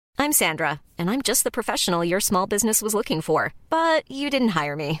I'm Sandra, and I'm just the professional your small business was looking for. But you didn't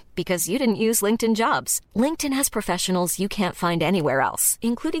hire me because you didn't use LinkedIn Jobs. LinkedIn has professionals you can't find anywhere else,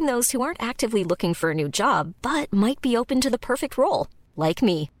 including those who aren't actively looking for a new job, but might be open to the perfect role, like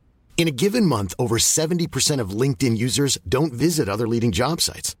me. In a given month, over 70% of LinkedIn users don't visit other leading job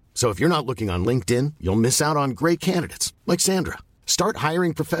sites. So if you're not looking on LinkedIn, you'll miss out on great candidates like Sandra. Start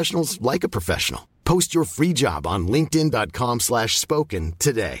hiring professionals like a professional. Post your free job on linkedin.com/spoken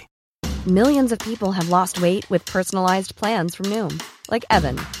today. Millions of people have lost weight with personalized plans from Noom. Like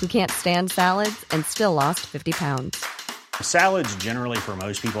Evan, who can't stand salads and still lost 50 pounds. Salads generally for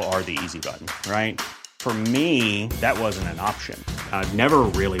most people are the easy button, right? For me, that wasn't an option. I never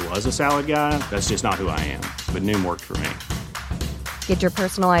really was a salad guy. That's just not who I am. But Noom worked for me. Get your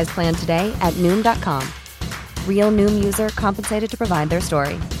personalized plan today at Noom.com. Real Noom user compensated to provide their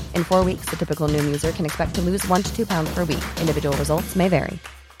story. In 4 weeks, the typical Noom user can expect to lose 1 to 2 pounds per week. Individual results may vary.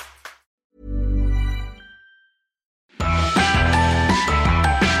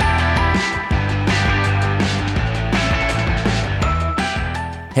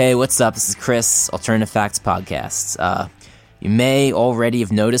 Hey, what's up? This is Chris, Alternative Facts Podcast. You may already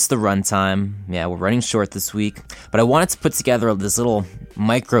have noticed the runtime. Yeah, we're running short this week, but I wanted to put together this little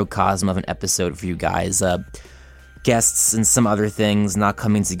microcosm of an episode for you guys. Guests and some other things not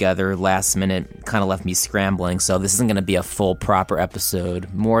coming together last minute kind of left me scrambling, so this isn't going to be a full, proper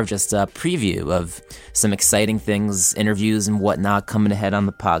episode. More of just a preview of some exciting things, interviews, and whatnot coming ahead on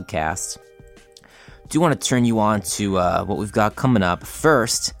the podcast. Do want to turn you on to what we've got coming up.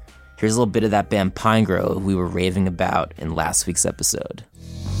 First, here's a little bit of that band Pinegrove we were raving about in last week's episode.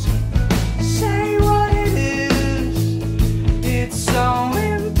 Say what it is, it's so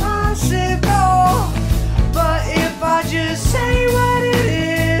impossible. But if I just say what it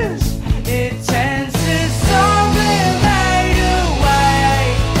is, it tends to something made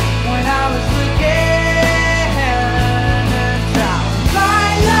away. When I was looking to drop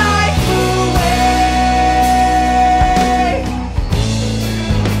my life away.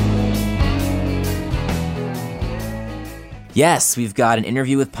 Yes, we've got an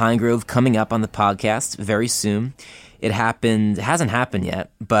interview with Pinegrove coming up on the podcast very soon. It hasn't happened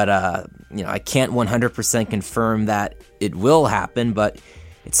yet, but I can't 100% confirm that it will happen, but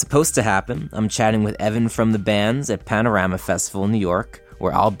it's supposed to happen. I'm chatting with Evan from the Bands at Panorama Festival in New York,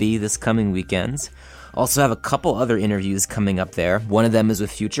 where I'll be this coming weekend. Also have a couple other interviews coming up there. One of them is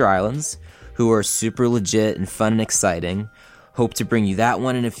with Future Islands, who are super legit and fun and exciting. Hope to bring you that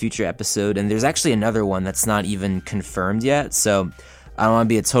one in a future episode, and there's actually another one that's not even confirmed yet, so I don't want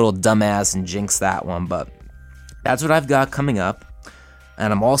to be a total dumbass and jinx that one, but that's what I've got coming up.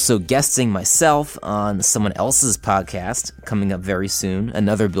 And I'm also guesting myself on someone else's podcast coming up very soon,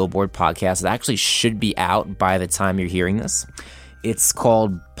 another Billboard podcast that actually should be out by the time you're hearing this. It's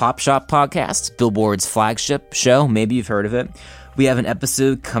called Pop Shop Podcast, Billboard's flagship show. Maybe you've heard of it. We have an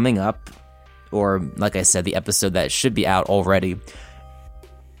episode coming up, or like I said, the episode that should be out already,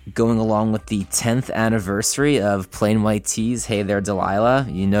 going along with the 10th anniversary of Plain White T's Hey There Delilah.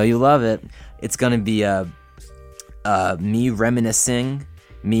 You know you love it. It's going to be me reminiscing,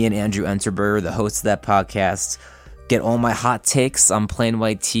 me and Andrew Enterberger, the host of that podcast, get all my hot takes on Plain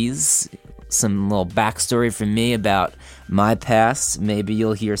White T's, some little backstory from me about my past. Maybe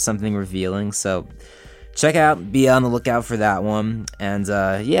you'll hear something revealing, so check out, be on the lookout for that one. And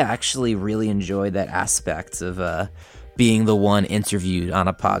actually really enjoyed that aspect of being the one interviewed on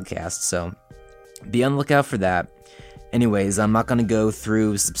a podcast, so be on the lookout for that. Anyways, I'm not going to go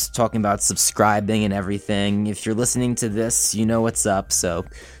through talking about subscribing and everything. If you're listening to this, you know what's up, so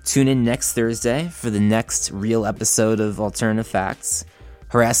tune in next Thursday for the next real episode of Alternative Facts.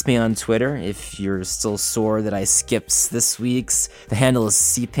 Harass me on Twitter if you're still sore that I skipped this week's. The handle is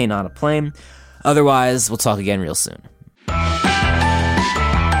CPaint on a Plane. Otherwise, we'll talk again real soon.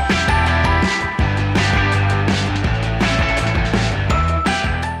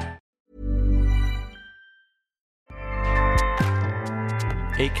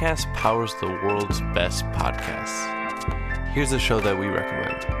 Acast powers the world's best podcasts. Here's a show that we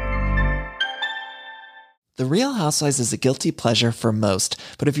recommend. The Real Housewives is a guilty pleasure for most,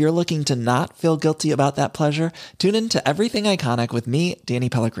 but if you're looking to not feel guilty about that pleasure, tune in to Everything Iconic with me, Danny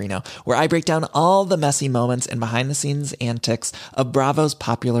Pellegrino, where I break down all the messy moments and behind-the-scenes antics of Bravo's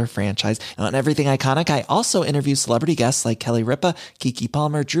popular franchise. And on Everything Iconic, I also interview celebrity guests like Kelly Ripa, Keke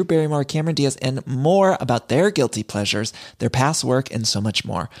Palmer, Drew Barrymore, Cameron Diaz, and more about their guilty pleasures, their past work, and so much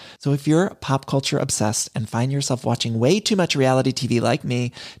more. So if you're pop culture obsessed and find yourself watching way too much reality TV like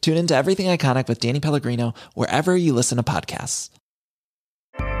me, tune into Everything Iconic with Danny Pellegrino, wherever you listen to podcasts.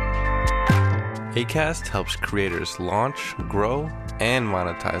 Acast helps creators launch, grow, and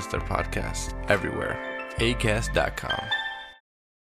monetize their podcasts everywhere. Acast.com.